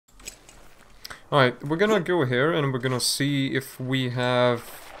Alright, we're gonna go here and we're gonna see if we have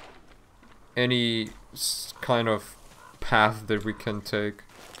any kind of path that we can take.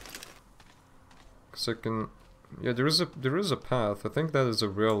 Cause I can... Yeah, there is a path. I think that is a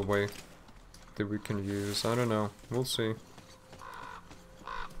railway that we can use. I don't know. We'll see.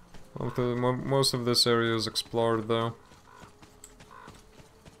 Most of this area is explored though.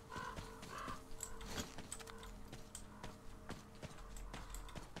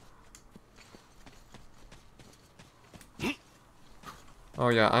 Oh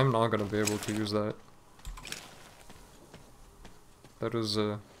yeah, I'm not gonna be able to use that. That is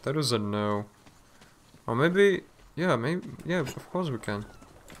a no. Or maybe, yeah, of course we can.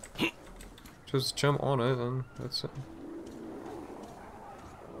 Just jump on it and that's it.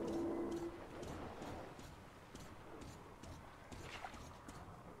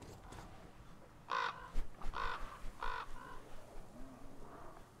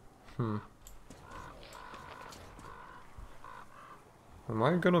 Am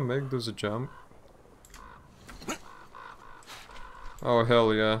I gonna make this a jump? Oh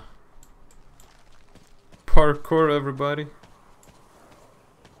hell yeah. Parkour, everybody.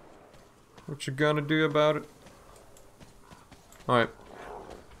 What you gonna do about it? Alright.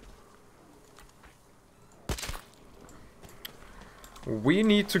 We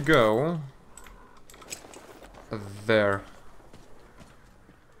need to go there.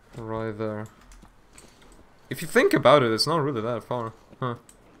 Right there. If you think about it, it's not really that far. Huh.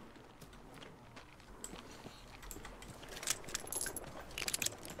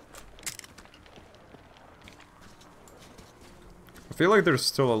 I feel like there's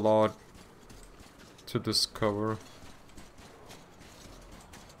still a lot to discover.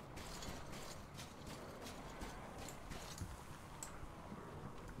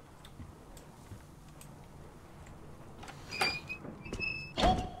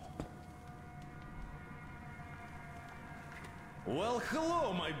 Well,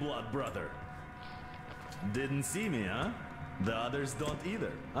 hello, my blood brother. Didn't see me, huh? The others don't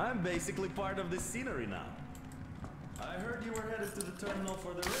either. I'm basically part of this scenery now. I heard you were headed to the terminal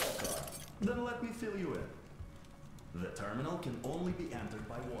for the rail car. Then let me fill you in. The terminal can only be entered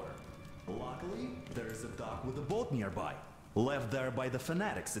by water. Luckily, there is a dock with a boat nearby. Left there by the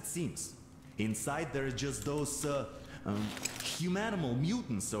fanatics, it seems. Inside there are just those, humanimal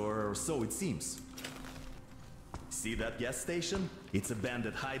mutants, or so it seems. See that gas station? It's a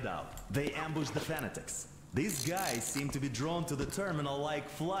bandit hideout. They ambush the fanatics. These guys seem to be drawn to the terminal like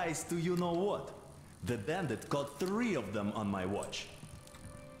flies to you-know-what. The bandit caught 3 of them on my watch.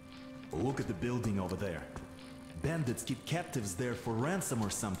 Look at the building over there. Bandits keep captives there for ransom or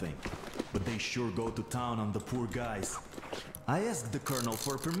something. But they sure go to town on the poor guys. I asked the colonel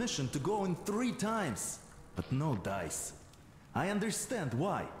for permission to go in 3 times, but no dice. I understand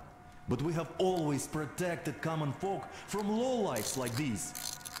why. But we have always protected common folk from lowlifes like these.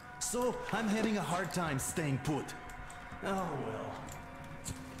 So I'm having a hard time staying put. Oh well.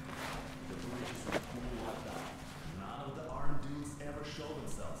 The bridge is full lockdown. None of the armed dudes ever show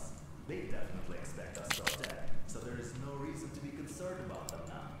themselves. They definitely expect us to attack, so there is no reason to be concerned about them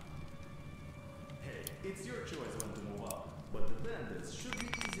now. Hey, it's your choice when to move out, but the bandits should be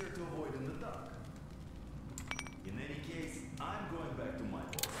easier to avoid in the dock. In any case, I'm going back to my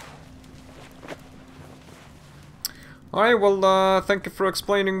post. Alright, well, thank you for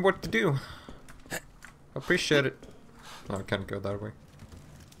explaining what to do. Appreciate it. Oh, I can't go that way.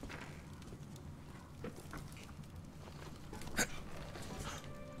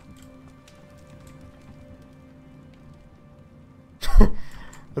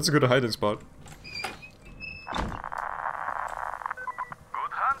 That's a good hiding spot. Good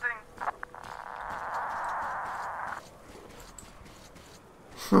hunting.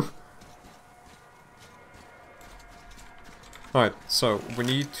 Alright, so we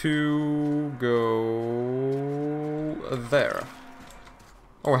need to go there.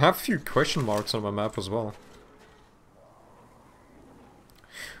 Oh, I have a few question marks on my map as well.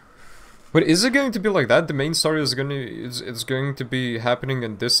 But is it going to be like that? The main story is it's going to be happening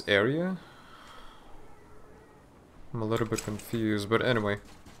in this area? I'm a little bit confused, but anyway.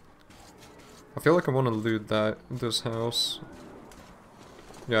 I feel like I want to loot this house.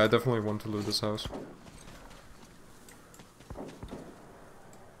 Yeah, I definitely want to loot this house.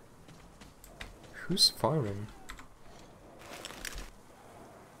 Who's firing?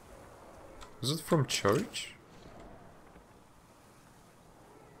 Is it from church?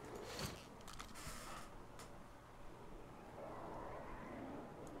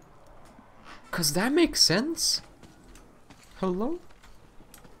 Cause that makes sense. Hello?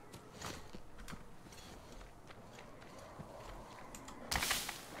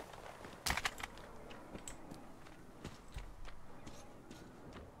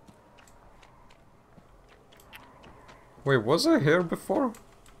 Wait, was I here before?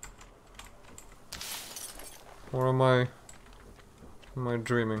 Or am I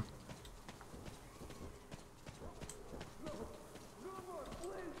dreaming?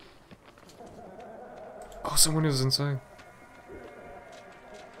 Oh, someone is inside.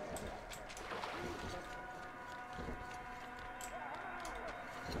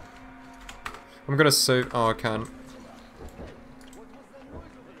 I'm gonna save. Oh, I can't.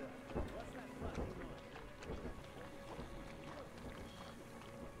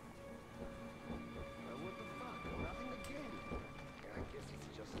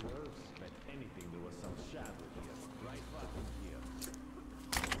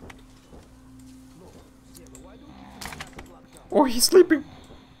 Oh, he's sleeping.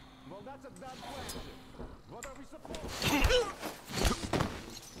 Well, that's a dumb question. What are we supposed to do?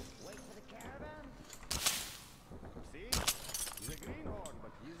 Wait for the caravan? See? He's a greenhorn,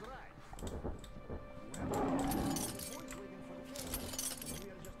 but he's right. Well, the boy's waiting for the caravan, and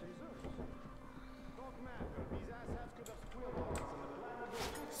we are just reserves. Don't matter. These asshats could have squealed on us, and the plan would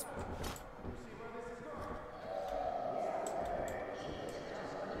go too fast. You see where this is going?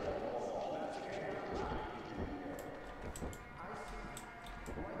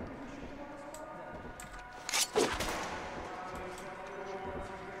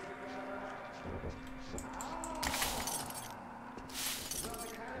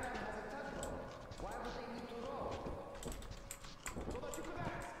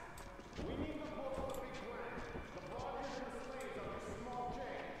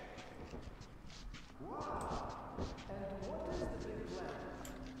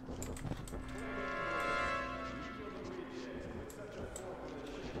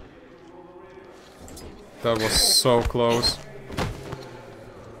 That was so close.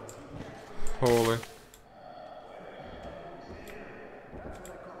 Holy.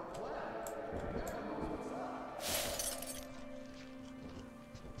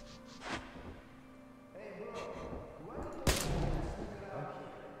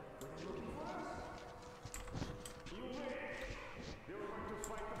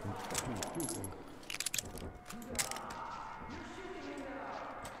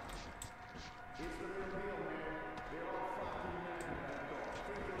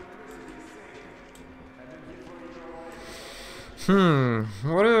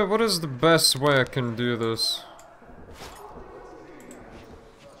 What is the best way I can do this?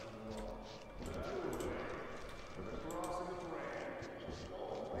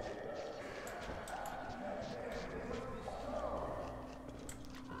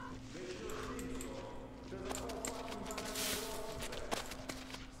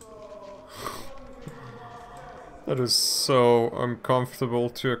 That is so uncomfortable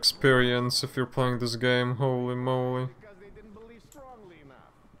to experience if you're playing this game, holy moly. Because they didn't believe strongly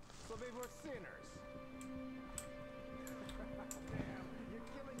enough. So they were sinners. Damn, you're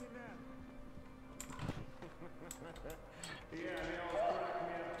killing me now. Yeah, they all crack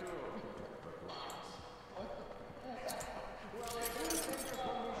me up too. But lots. Well, they didn't take us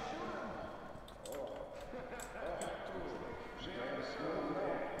when we should have.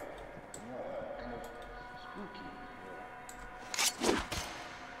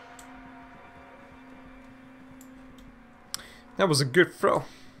 That was a good throw.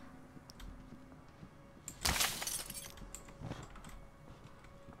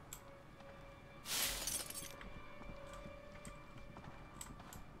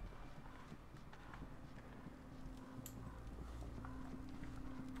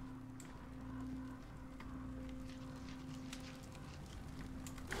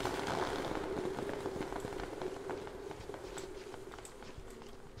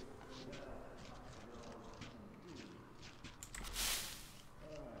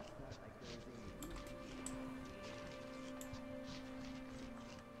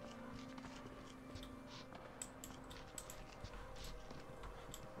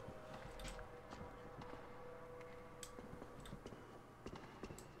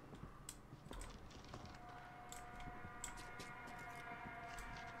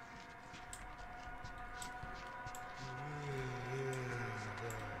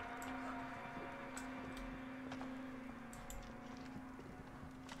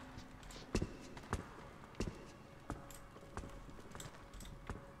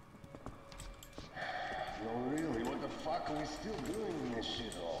 No, really, what the fuck are we still doing in this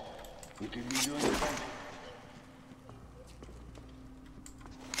shit hole? We could be doing something.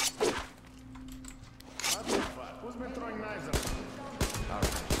 What the fuck? Who's been throwing knives at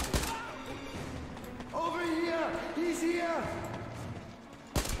us? Over here! He's here!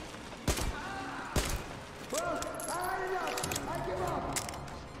 Well, I had enough! I give up!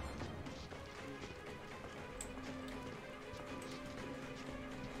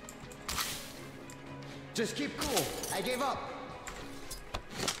 Just keep cool. I gave up.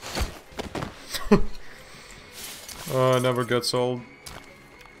 Oh, it never gets old.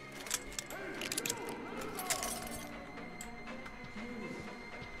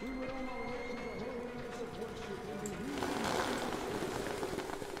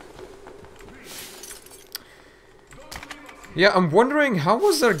 Yeah, I'm wondering, how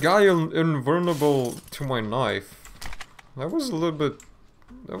was that guy invulnerable to my knife? That was a little bit...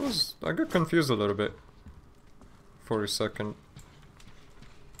 I got confused a little bit. For a second.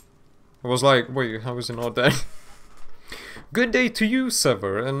 I was like, wait, how is he not dead? Good day to you,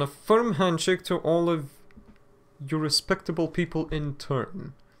 Sever, and a firm handshake to all of you respectable people in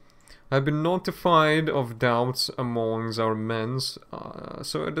turn. I've been notified of doubts amongst our men,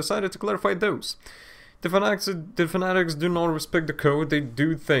 so I decided to clarify those. The fanatics do not respect the code. They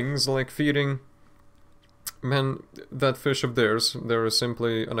do things like feeding men that fish of theirs. They are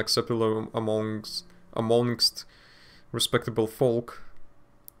simply unacceptable amongst respectable folk.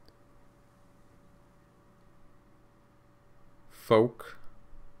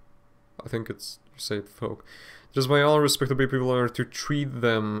 I think it's, you say it folk. Just why all respectable people are to treat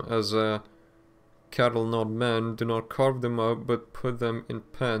them as cattle, not men. Do not carve them up, but put them in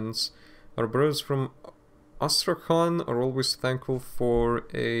pens. Our brothers from Astrakhan are always thankful for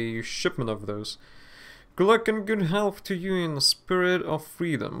a shipment of those. Good luck and good health to you in the spirit of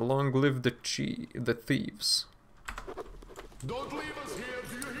freedom. Long live the thieves. Don't leave us here,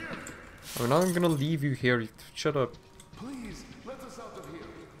 do you hear? I'm not gonna leave you here. Shut up. Please, let us out of here.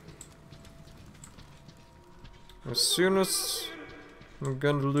 As soon as I'm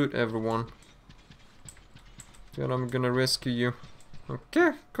gonna loot everyone, then I'm gonna rescue you.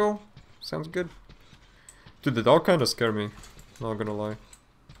 Okay, cool. Sounds good. Dude, the dog kinda scared me. Not gonna lie.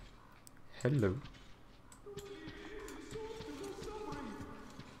 Hello.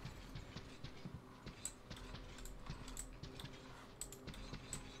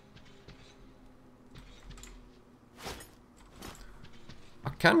 I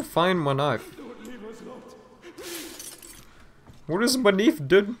can't find my knife. Where is my knife,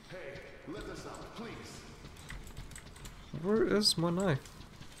 dude? Hey, let us out, please. Where is my knife?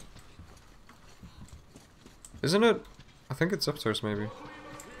 Isn't it? I think it's upstairs, maybe.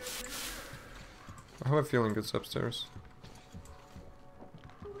 I have a feeling it's upstairs.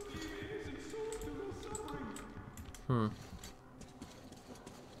 Hmm.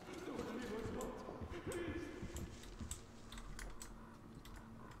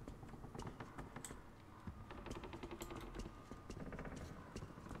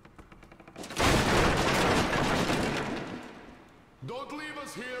 Don't leave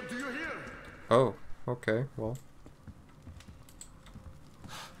us here, do you hear? Oh, okay, well.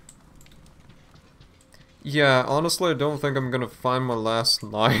 Yeah, honestly, I don't think I'm gonna find my last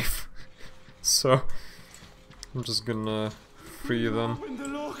knife. So, I'm just gonna free them. Open the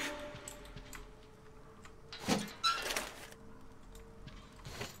lock.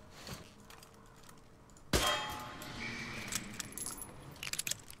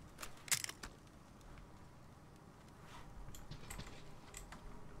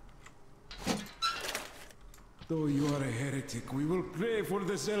 Though you are a heretic, we will pray for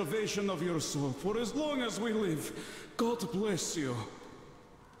the salvation of your soul for as long as we live. God bless you.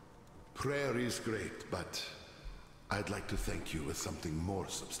 Prayer is great, but I'd like to thank you with something more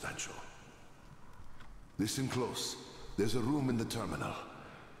substantial. Listen close. There's a room in the terminal.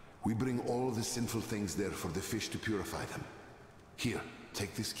 We bring all the sinful things there for the fish to purify them. Here,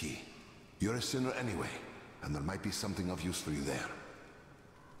 take this key. You're a sinner anyway, and there might be something of use for you there.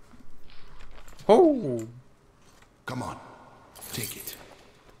 Oh! Come on, take it.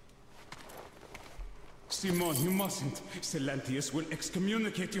 Simon, you mustn't. Silantius will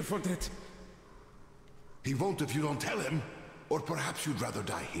excommunicate you for that. He won't if you don't tell him. Or perhaps you'd rather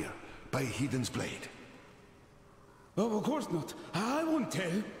die here, by a heathen's blade. Oh, of course not. I won't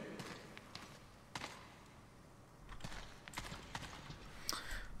tell.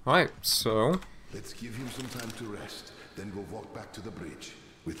 Alright, so... Let's give him some time to rest, then we'll walk back to the bridge,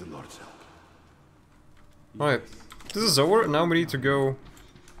 with the Lord's help. Alright, this is over, now we need to go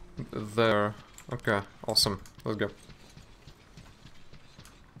there. Okay, awesome. Let's go.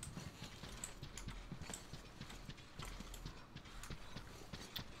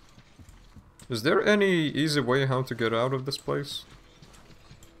 Is there any easy way how to get out of this place?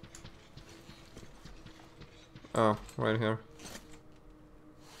 Oh, right here.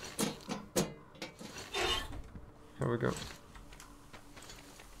 Here we go.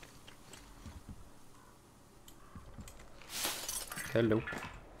 Hello.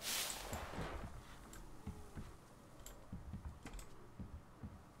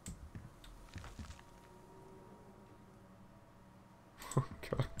 Oh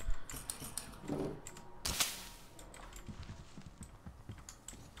god.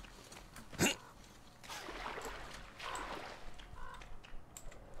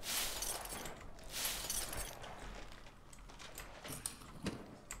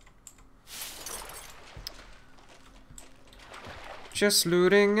 Just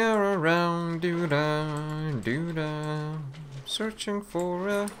looting around, doo-da, doo-da. Searching for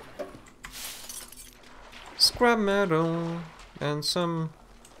a scrap metal and some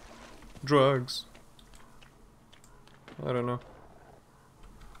drugs. I don't know.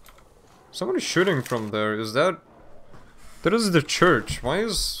 Somebody's shooting from there. Is that... That is the church. Why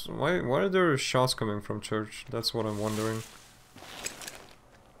are there shots coming from church? That's what I'm wondering.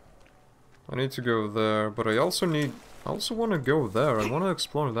 I need to go there, but I also want to go there. I want to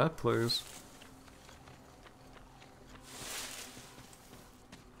explore that place.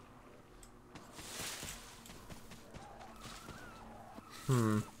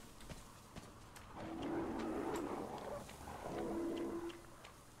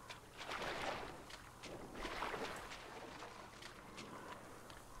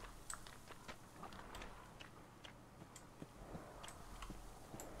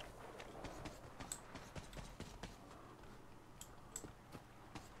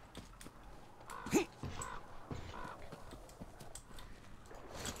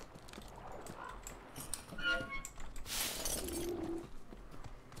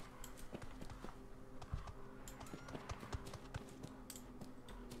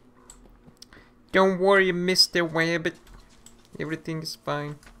 Don't worry, Mr. Wabbit. Everything is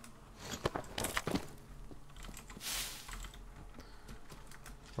fine.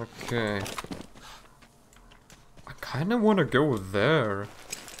 Okay. I kinda wanna go there.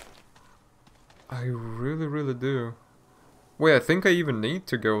 I really, really do. Wait, I think I even need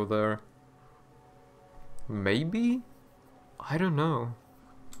to go there. Maybe? I don't know.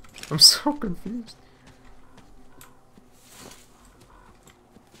 I'm so confused.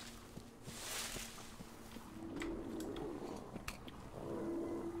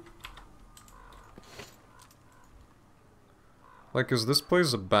 Like, is this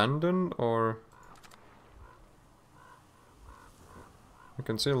place abandoned, or... I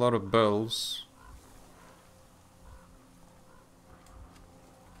can see a lot of bells.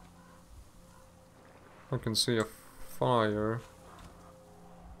 I can see a fire.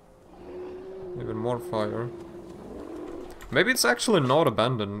 Even more fire. Maybe it's actually not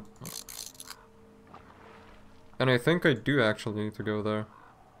abandoned. And I think I do actually need to go there.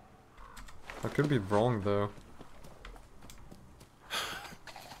 I could be wrong, though.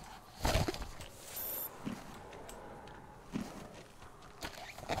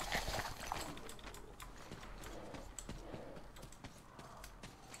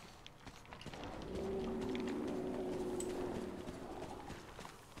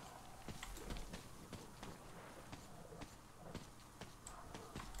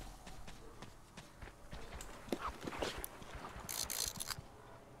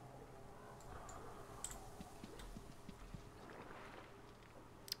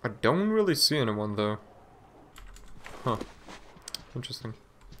 I don't really see anyone though. Huh. Interesting.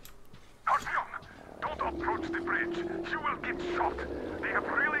 Alcyon, don't approach the bridge. You will get shot. They have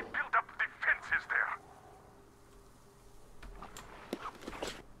really built up defenses there.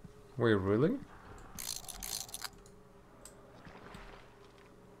 Wait, really?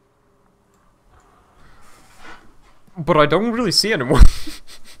 But I don't really see anyone.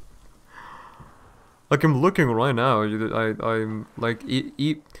 Like, I'm looking right now. I'm like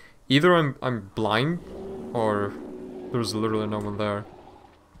either I'm blind or there's literally no one there.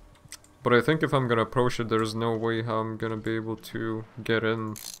 But I think if I'm gonna approach it, there's no way how I'm gonna be able to get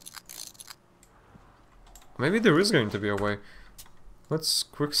in. Maybe there is going to be a way. Let's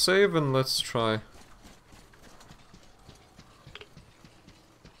quick save and let's try.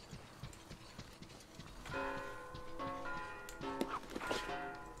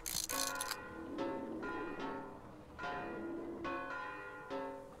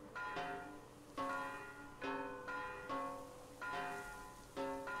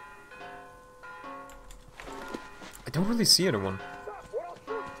 I don't really see anyone.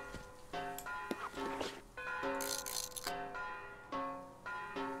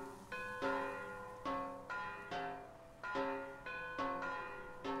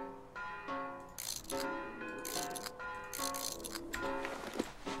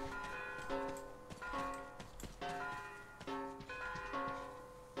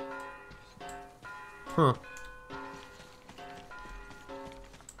 Huh.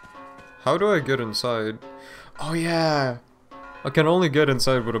 How do I get inside? Oh yeah! I can only get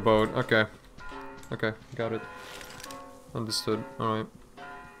inside with a boat. Okay. Okay, got it. Understood. Alright.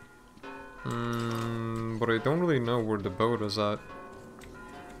 But I don't really know where the boat is at.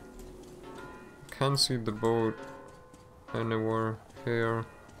 Can't see the boat anywhere here.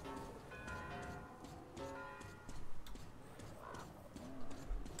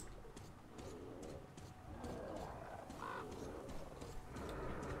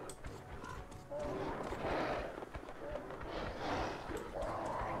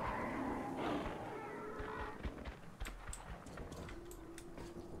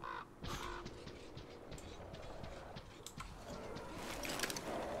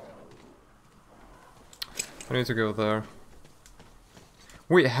 I need to go there.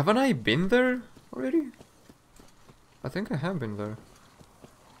 Wait, haven't I been there already? I think I have been there.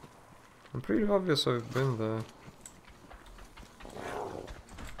 I'm pretty obvious I've been there.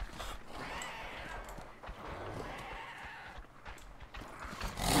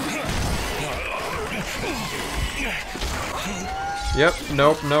 Yep,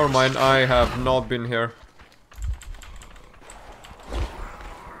 nope, never mind. I have not been here.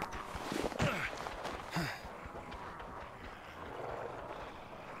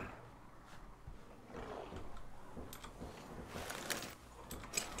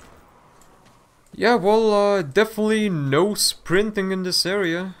 Yeah, well, definitely no sprinting in this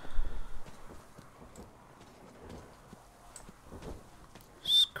area.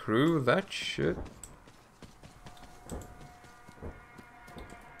 Screw that shit.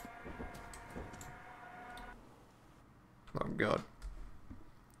 Oh god.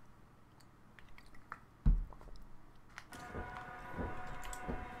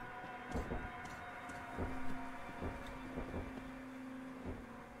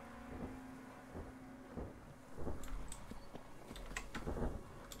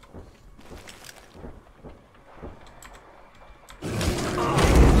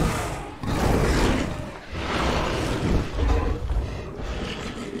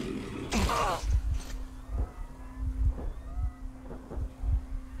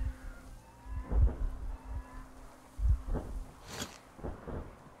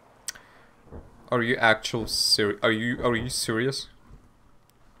 Are you are you serious?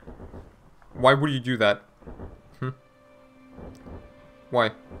 Why would you do that?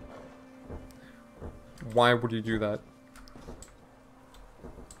 Why? Why would you do that?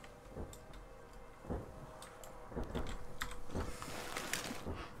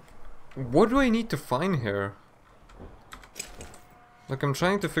 What do I need to find here? Like, I'm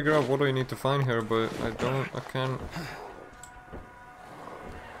trying to figure out what do I need to find here, but I can't...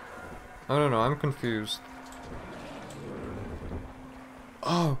 I don't know, I'm confused.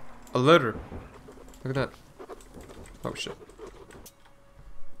 Oh, a letter. Look at that. Oh shit.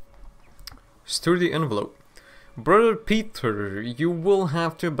 Sturdy envelope. Brother Peter, you will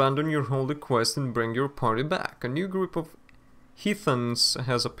have to abandon your holy quest and bring your party back. A new group of heathens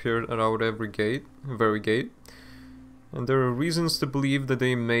has appeared at our very gate. And there are reasons to believe that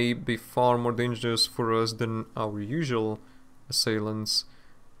they may be far more dangerous for us than our usual assailants,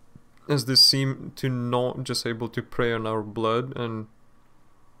 as they seem to not just able to prey on our blood and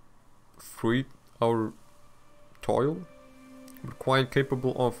fruit our toil, but quite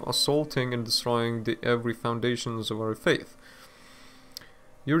capable of assaulting and destroying the every foundations of our faith.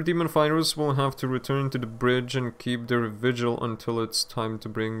 Your demon fighters will have to return to the bridge and keep their vigil until it's time to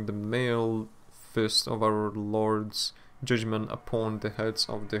bring the mailed fist of our Lord's judgment upon the heads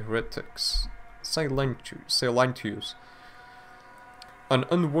of the heretics. Silentius, an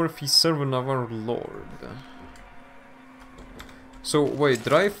unworthy servant of our Lord. So, wait,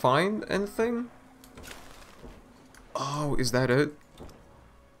 did I find anything? Oh, is that it?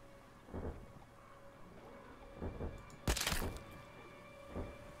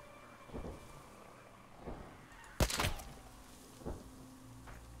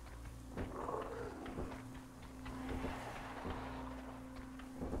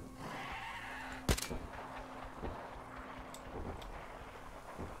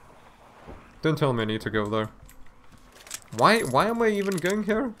 Don't tell me I need to go there. Why am I even going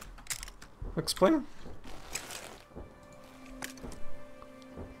here? Explain.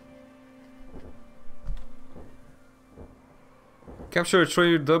 Capture a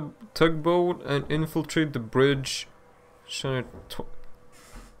trader tugboat and infiltrate the bridge.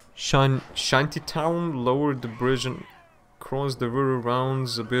 Shantytown, lower the bridge and cross the river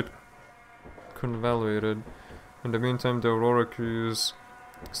rounds a bit convoluted. In the meantime, the Aurora crews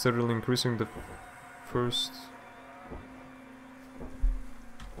steadily increasing the first.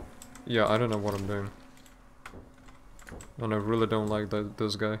 Yeah, I don't know what I'm doing. And I really don't like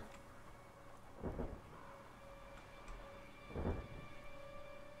this guy.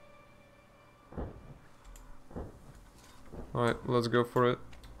 let's go for it.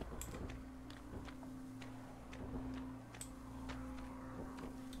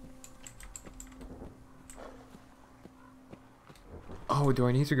 Oh, do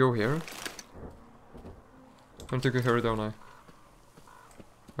I need to go here? I need to go here, don't I?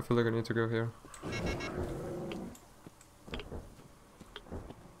 I feel like I need to go here.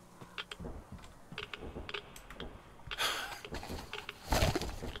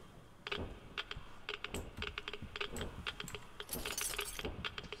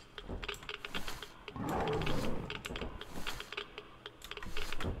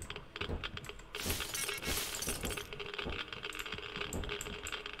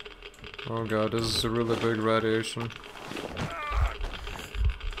 Oh god, this is a really big radiation.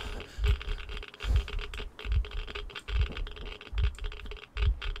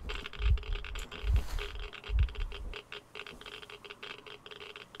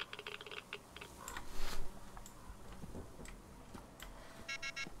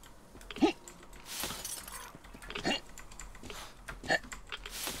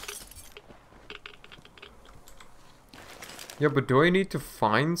 Yeah, but do I need to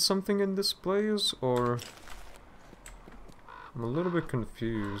find something in this place, or... I'm a little bit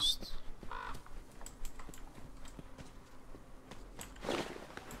confused.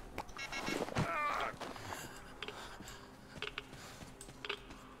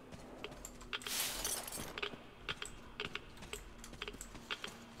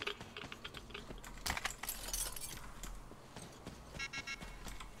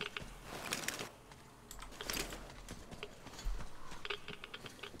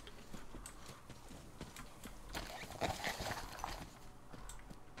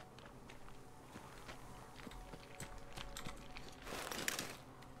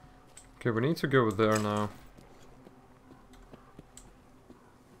 Okay, we need to go there now.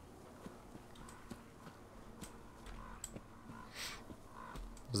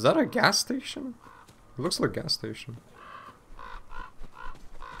 Is that a gas station? It looks like a gas station.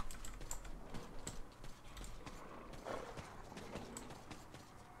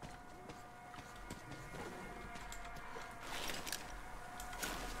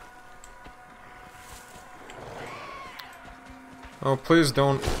 Oh, please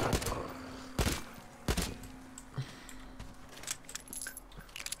don't.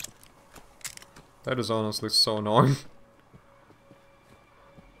 That is honestly so annoying.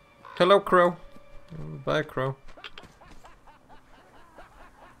 Hello, Crow. Bye, Crow.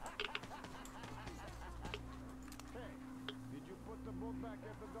 Did you put the boat back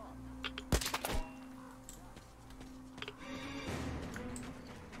at the dock?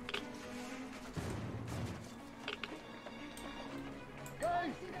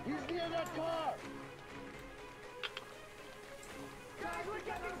 Guys, he's near that car! Guys, we're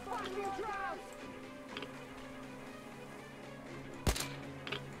getting fucking trapped!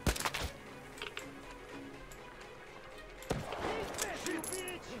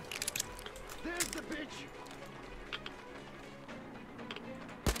 There's the bitch!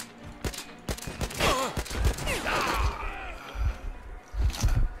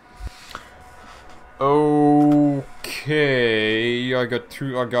 Okay, I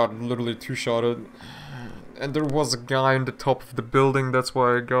got literally two-shotted. And there was a guy on the top of the building, that's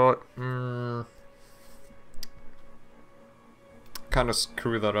why I got... Kinda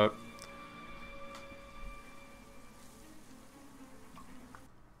screwed that up.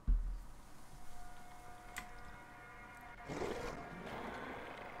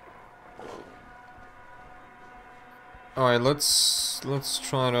 Alright, let's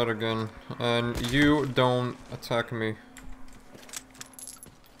try that again. And you don't attack me.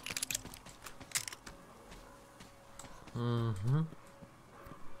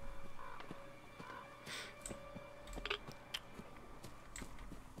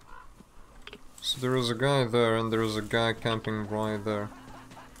 So there is a guy there, and there is a guy camping right there.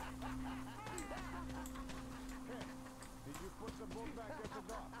 Did you put the boat back at the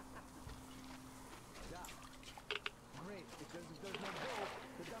dock? Yeah. Great, because if there's no boat,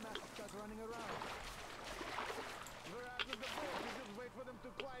 the dumbass starts running around. We're after the boat, you just wait for them to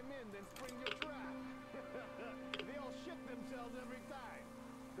climb in, then spring your trap. They all shit themselves every time.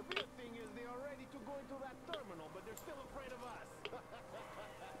 The weird thing is they are ready to go into that terminal, but they're still afraid of us.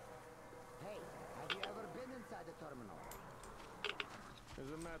 Hey, have you ever been inside the terminal? As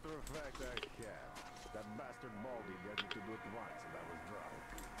a matter of fact, I have. That bastard Baldy got me to do it once and I was drunk.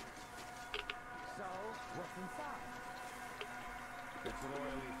 So, what's inside? It's an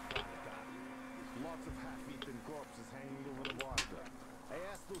oily fuck top. Lots of half-eaten corpses hanging over the water. I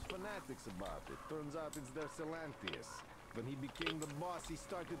asked those fanatics about it. Turns out it's their Celantius. When he became the boss, he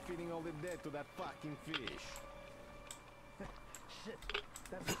started feeding all the dead to that fucking fish.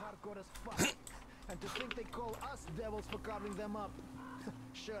 That's hardcore as fuck. And to think they call us devils for carving them up.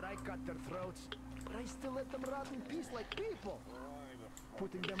 Sure, I cut their throats, but I still let them rot in peace like people.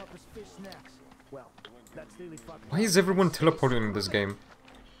 Putting them up as fish snacks. Well, that's really fucking. Why is everyone teleporting in this game?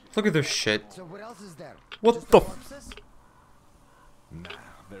 Look at this shit. So what else is there? What Just the corpses? Nah,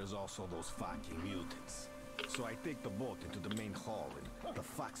 there's also those fucking mutants. So I take the boat into the main hall and the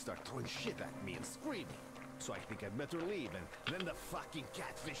fucks start throwing shit at me and screaming. So I think I'd better leave and then the fucking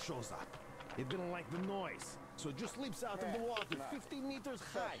catfish shows up. It didn't like the noise, so it just leaps out of the water 15 meters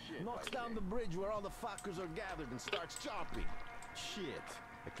high, knocks down the bridge where all the fuckers are gathered and starts chomping. Shit,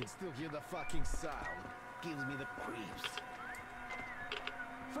 I can still hear the fucking sound. Gives me the creeps.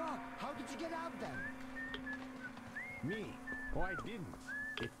 Fuck, how did you get out then? Me? Oh, I didn't.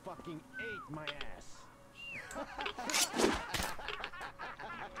 It fucking ate my ass.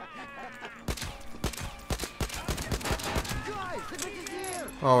 Guys, the bitch is here!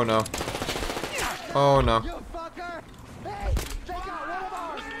 Oh no. Oh no. You fucker! Hey, take out one of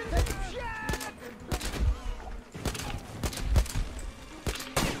ours! Take shit!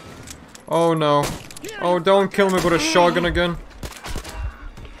 Oh no. Oh, don't kill me with a shotgun again.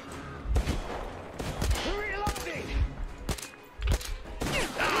 Reloading!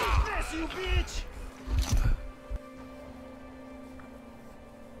 This, you bitch!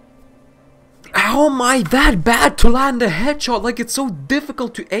 How am I that bad to land a headshot? Like, it's so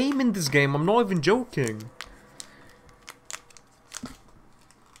difficult to aim in this game. I'm not even joking.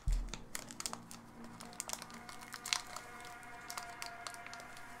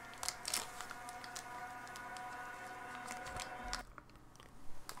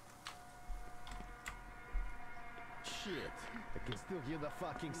 Shit, I can still hear the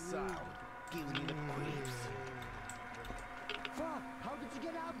fucking sound. Gives me the creeps. Fuck, how did you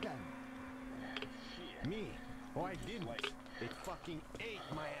get out then? Me? Oh, I didn't. It fucking ate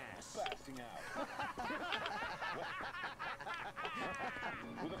my ass.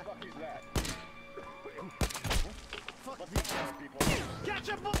 Who the fuck is that? Fuck these people. Catch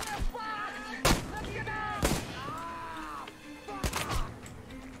a bullet! Fuck! Let me get out! Ah! Fuck!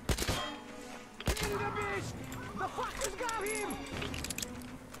 Get in the bitch! The fuckers got him!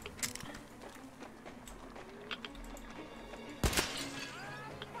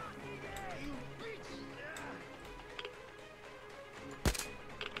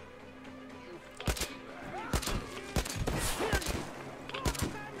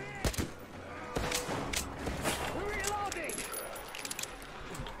 Reloading!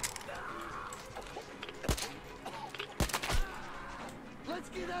 Let's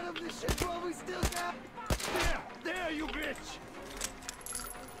get out of this shit while we still can! There, you bitch!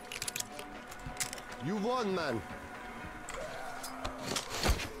 You won, man.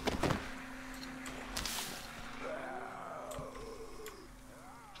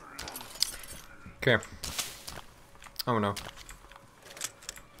 Okay. Oh no.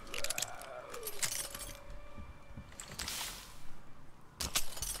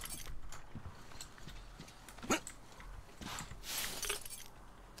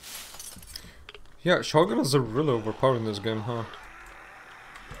 Yeah, shotguns are really overpowered in this game, huh?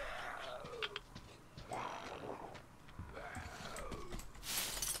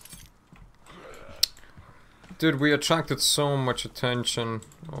 Dude, we attracted so much attention.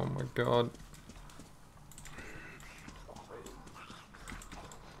 Oh my god.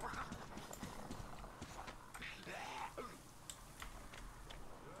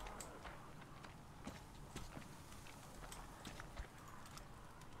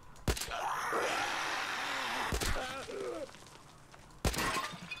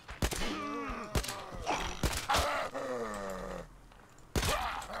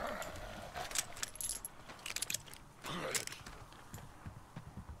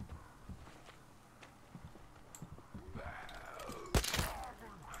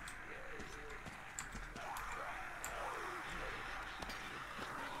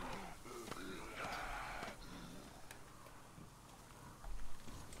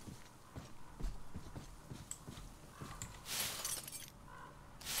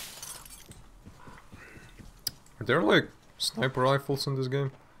 Are there like sniper rifles in this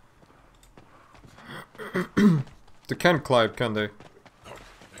game? They can't climb, can they?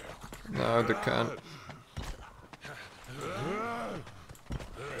 No, they can't.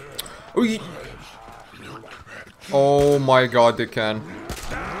 Oh my god, they can.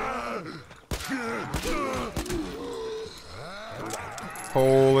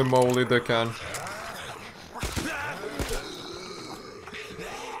 Holy moly, they can.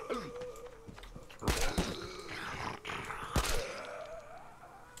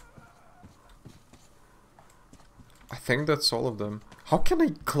 I think that's all of them. How can I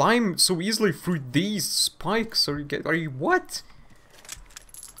climb so easily through these spikes? Are you what?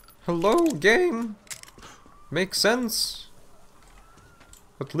 Hello, game? Makes sense.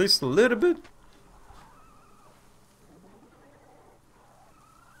 At least a little bit.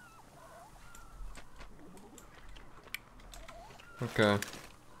 Okay.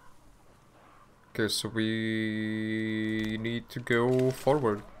 Okay, so we need to go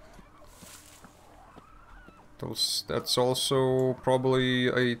forward. That's also probably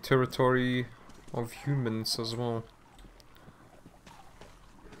a territory of humans as well.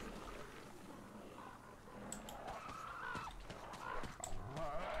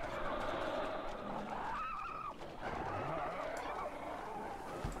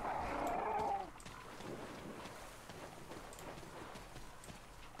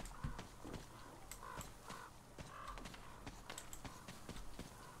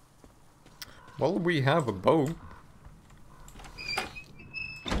 Well, we have a boat.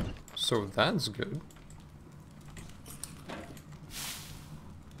 So that's good.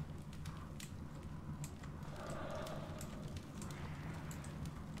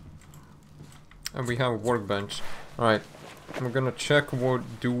 And we have a workbench. Alright. We're gonna check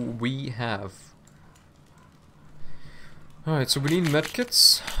what do we have. Alright, so we need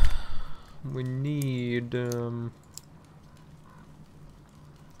medkits. We need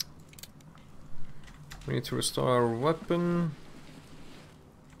we need to restore our weapon.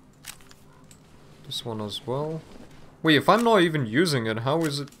 This one as well. Wait, if I'm not even using it, how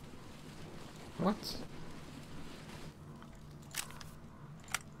is it? What?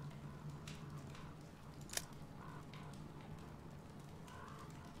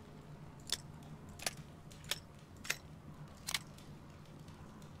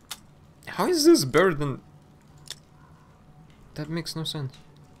 How is this better than... That makes no sense.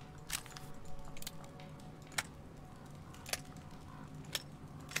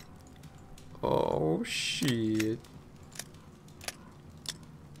 Oh shit.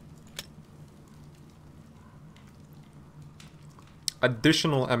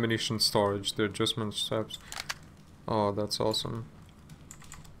 Additional ammunition storage, the adjustment steps. Oh, that's awesome.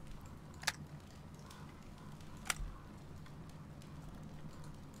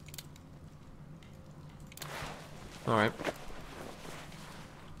 Alright.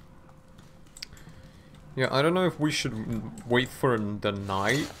 Yeah, I don't know if we should wait for the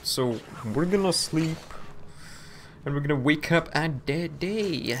night, so we're gonna sleep. And we're gonna wake up at the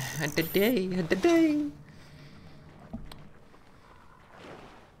day. At the day. At the day.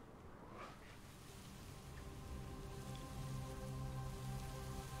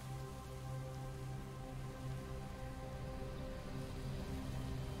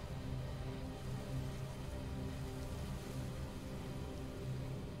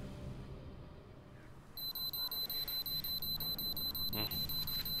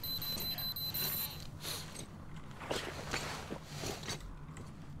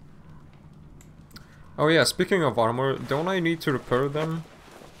 Oh yeah, speaking of armor, don't I need to repair them?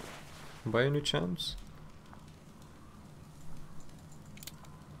 By any chance?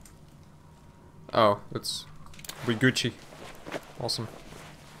 Oh, it's... we Gucci. Awesome.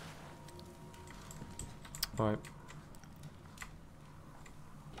 Alright.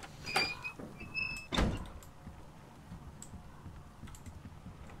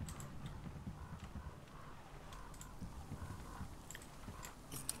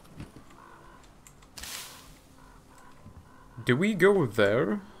 Do we go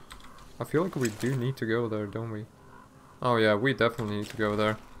there? I feel like we do need to go there, don't we? Oh yeah, we definitely need to go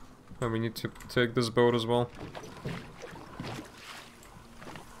there. And we need to take this boat as well.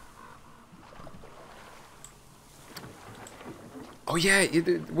 Oh yeah,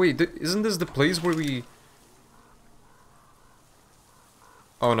 wait, isn't this the place where we...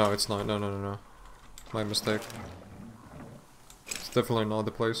 Oh no, it's not. No. My mistake. It's definitely not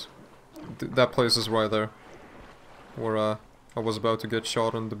the place. That place is right there. Where I was about to get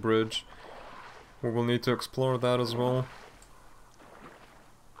shot on the bridge. We will need to explore that as well.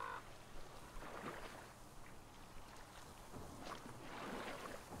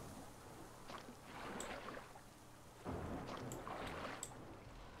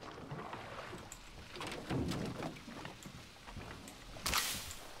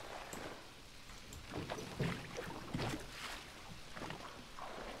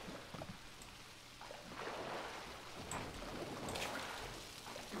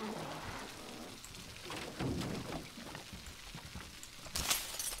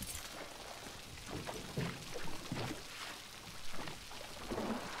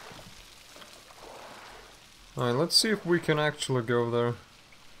 Alright, let's see if we can actually go there.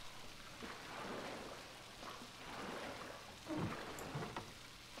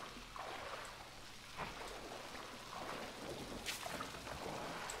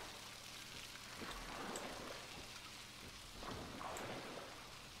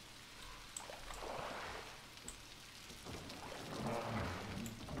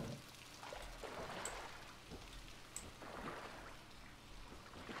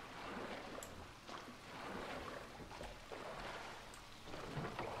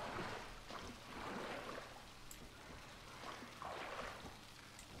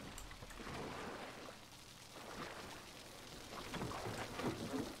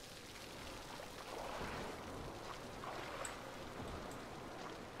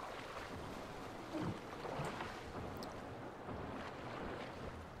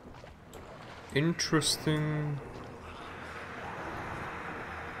 Interesting.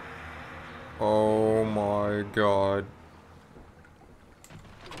 Oh my god.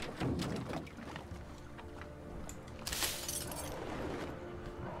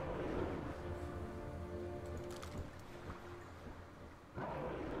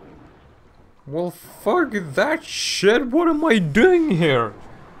 Well, fuck that shit. What am I doing here?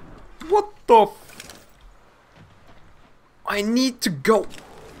 What the f— I need to go.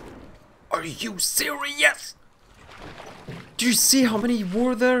 Are you serious? Do you see how many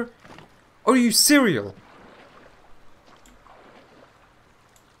were there? Are you serial?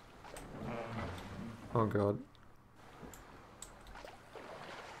 Oh god.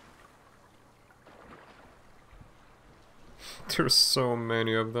 There's so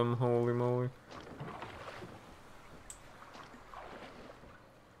many of them, holy moly.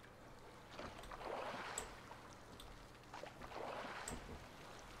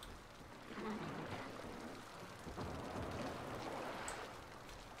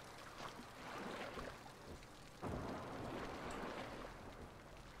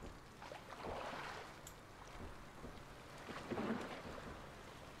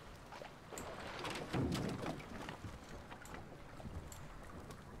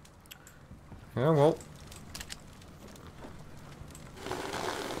 Yeah, well.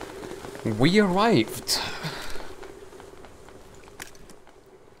 We arrived.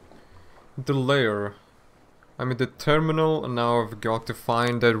 The lair. I'm at the terminal and now I've got to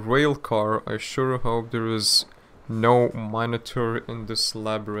find that rail car. I sure hope there is no minotaur in this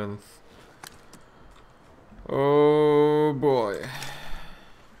labyrinth. Oh boy.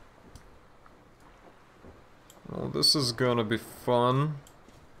 Well, this is gonna be fun.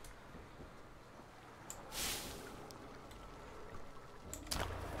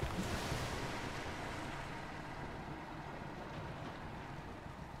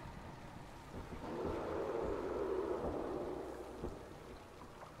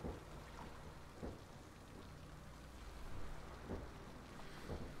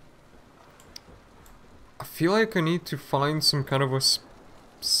 I feel like I need to find some kind of a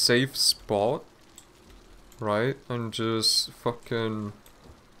safe spot, right? And just fucking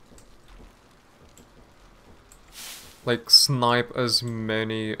like snipe as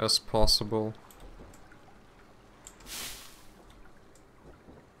many as possible.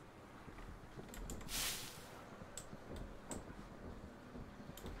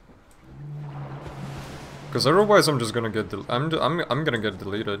 Because otherwise I'm just gonna get I'm gonna get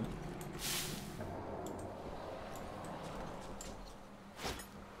deleted.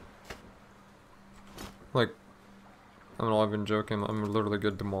 Like, I'm not even joking, I'm literally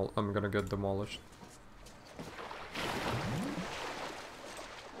I'm gonna get demolished.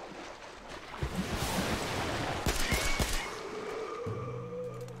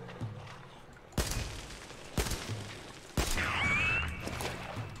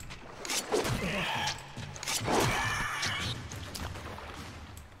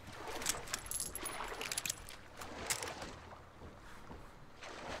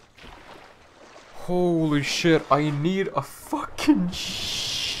 Holy shit, I need a fucking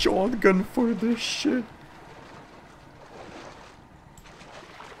shotgun for this shit.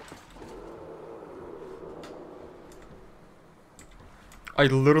 I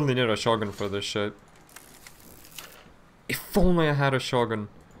literally need a shotgun for this shit. If only I had a shotgun.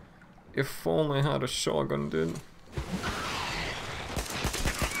 If only I had a shotgun, dude.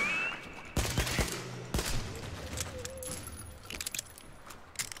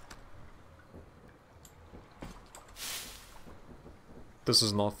 This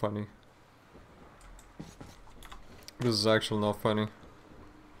is not funny. This is actually not funny.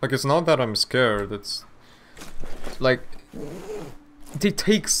 Like, it's not that I'm scared, it's... like... they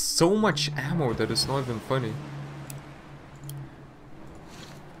take so much ammo that it's not even funny.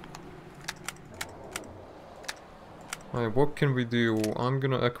 Alright, what can we do? I'm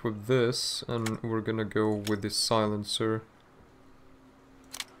gonna equip this, and we're gonna go with the silencer.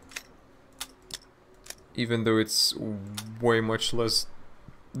 Even though it's way much less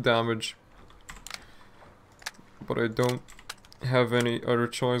damage. But I don't have any other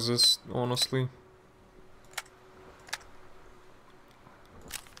choices, honestly.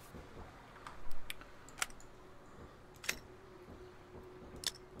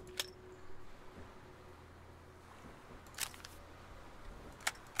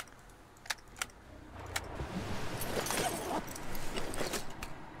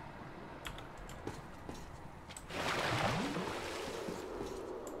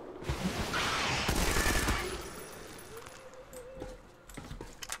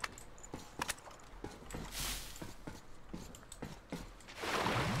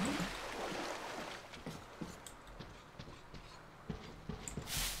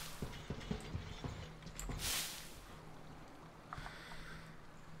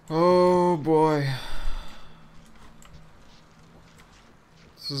 Oh boy.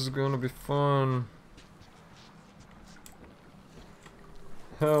 This is gonna be fun.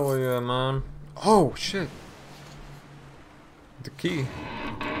 Hell yeah, man. Oh shit. The key.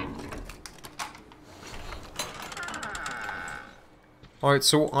 Alright,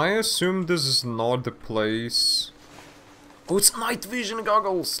 so I assume this is not the place. Oh, it's night vision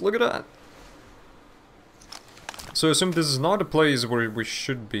goggles! Look at that! So I assume this is not the place where we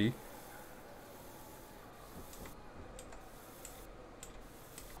should be.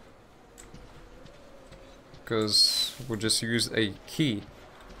 Because we just used a key.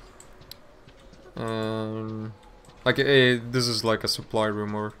 Like, this is like a supply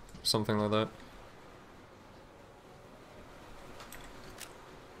room or something like that.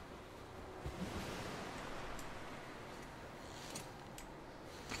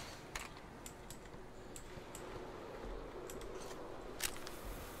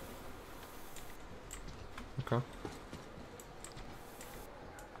 Okay.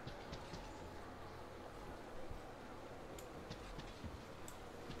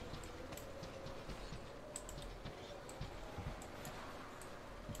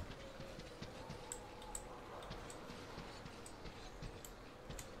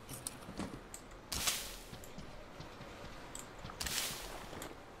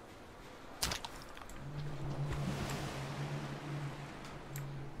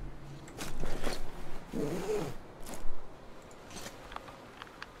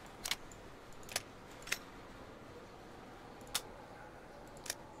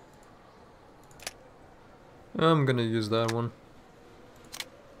 I'm gonna use that one.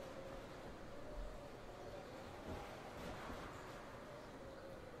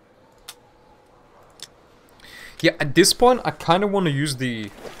 Yeah, at this point I kind of want to use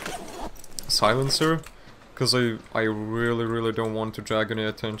the silencer, because I really don't want to drag any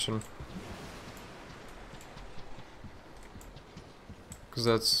attention. Because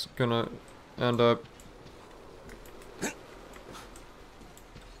that's gonna end up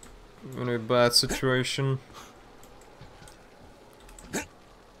in a bad situation.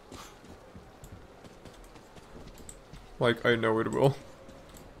 Like, I know it will.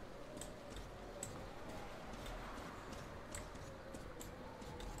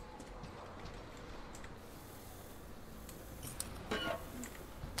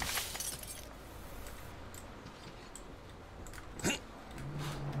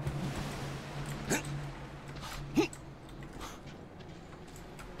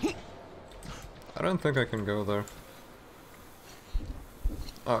 I don't think I can go there.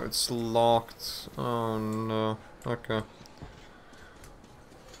 Oh, it's locked. Oh no. Okay.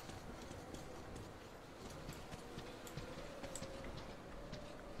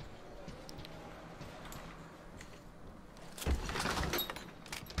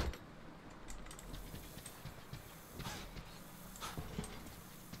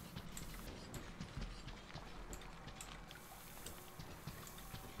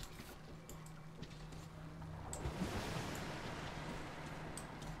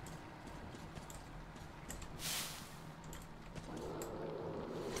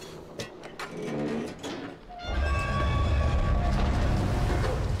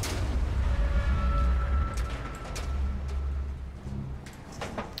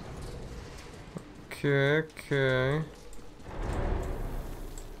 Okay.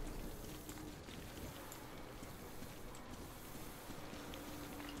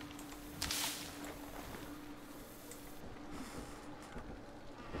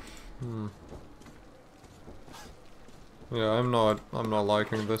 Yeah, I'm not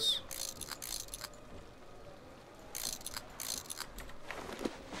liking this.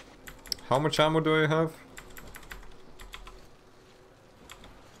 How much ammo do I have?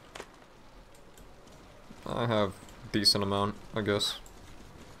 I have a decent amount, I guess.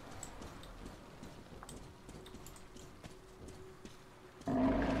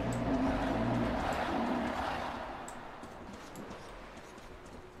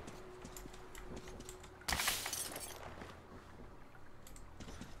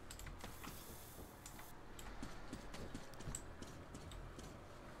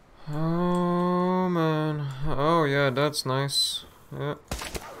 Oh man. Oh yeah, that's nice. Yeah.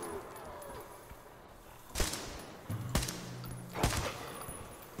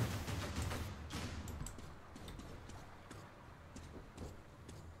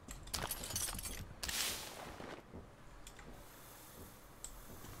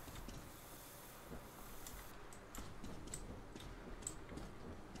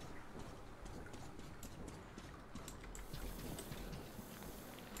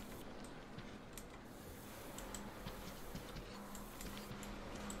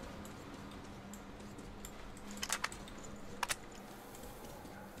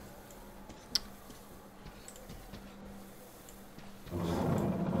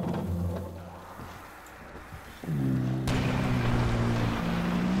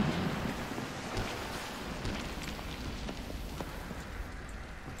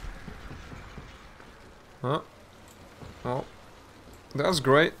 Huh? Oh. That's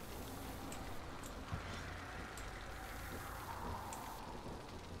great.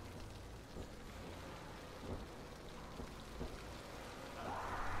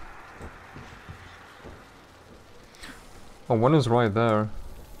 Oh, one is right there.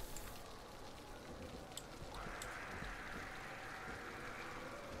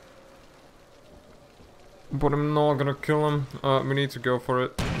 But I'm not gonna kill him. We need to go for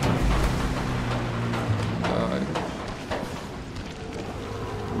it.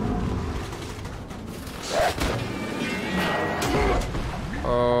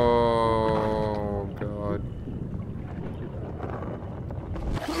 Oh god.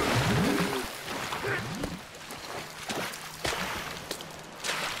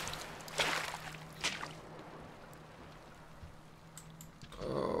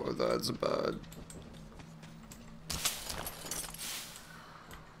 Oh, that's bad.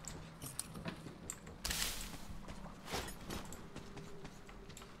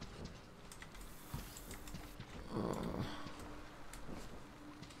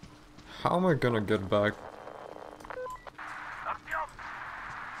 How am I gonna get back? Artyom!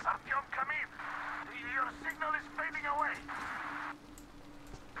 Artyom, come in! Your signal is fading away!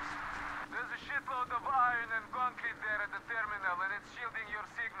 There's a shitload of iron and concrete there at the terminal, and it's shielding your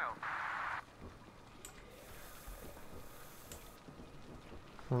signal.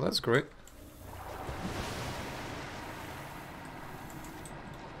 Well, that's great.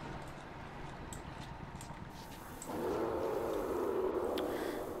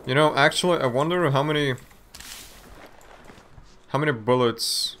 You know, actually, I wonder how many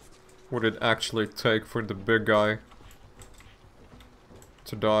bullets would it actually take for the big guy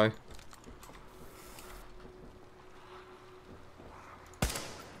to die?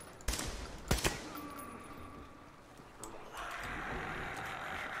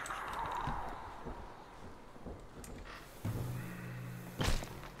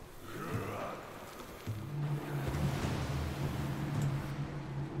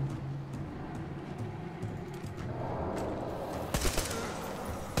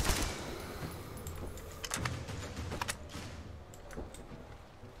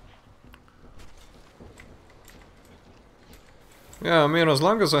 Yeah, I mean, as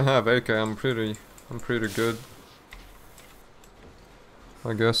long as I have AK, I'm pretty good,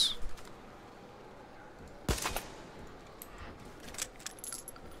 I guess.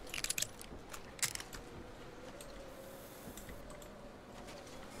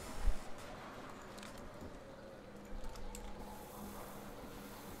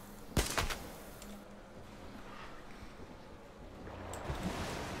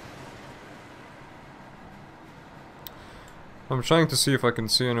 I'm trying to see if I can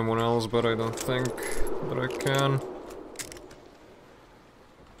see anyone else, but I don't think that I can.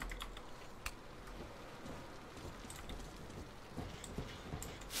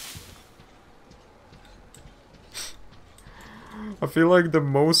 I feel like the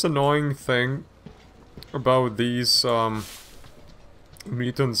most annoying thing about these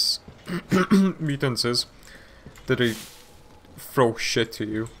mutants mutants is that they throw shit to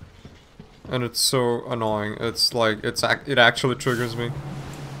you. And it's so annoying. It's like it actually triggers me.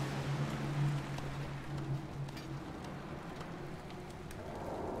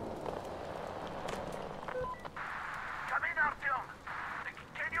 Come in, Artyom!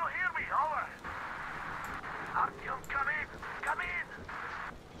 Can you hear me? Over! Artyom, come in! Come in!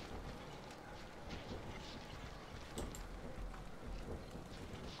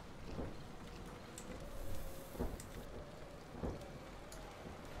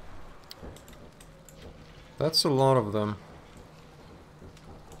 That's a lot of them.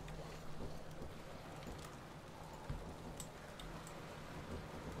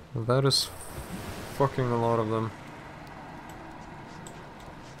 That is fucking a lot of them.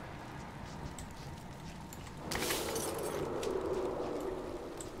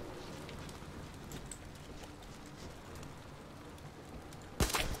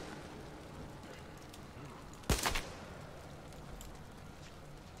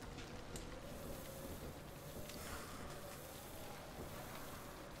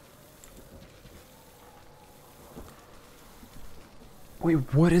 Wait,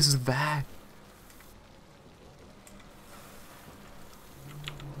 what is that?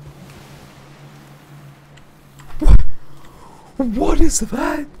 What is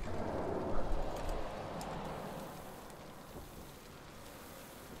that?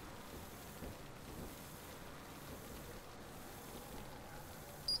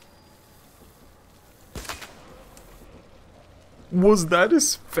 Was that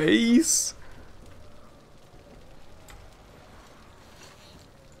his face?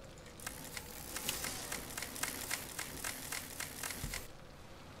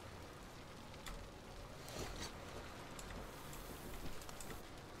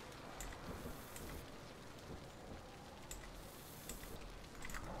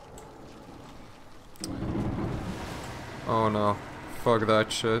 Oh no. Fuck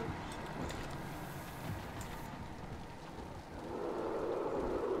that shit.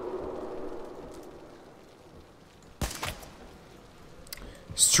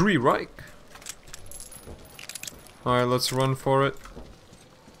 Street Reich. Alright, let's run for it.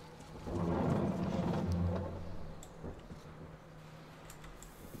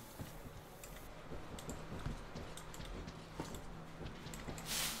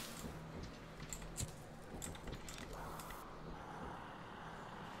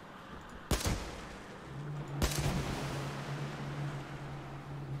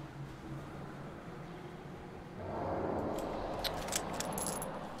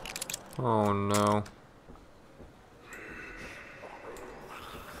 Oh no.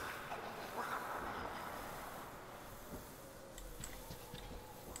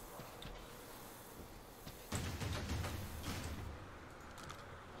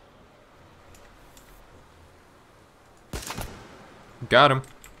 Got him.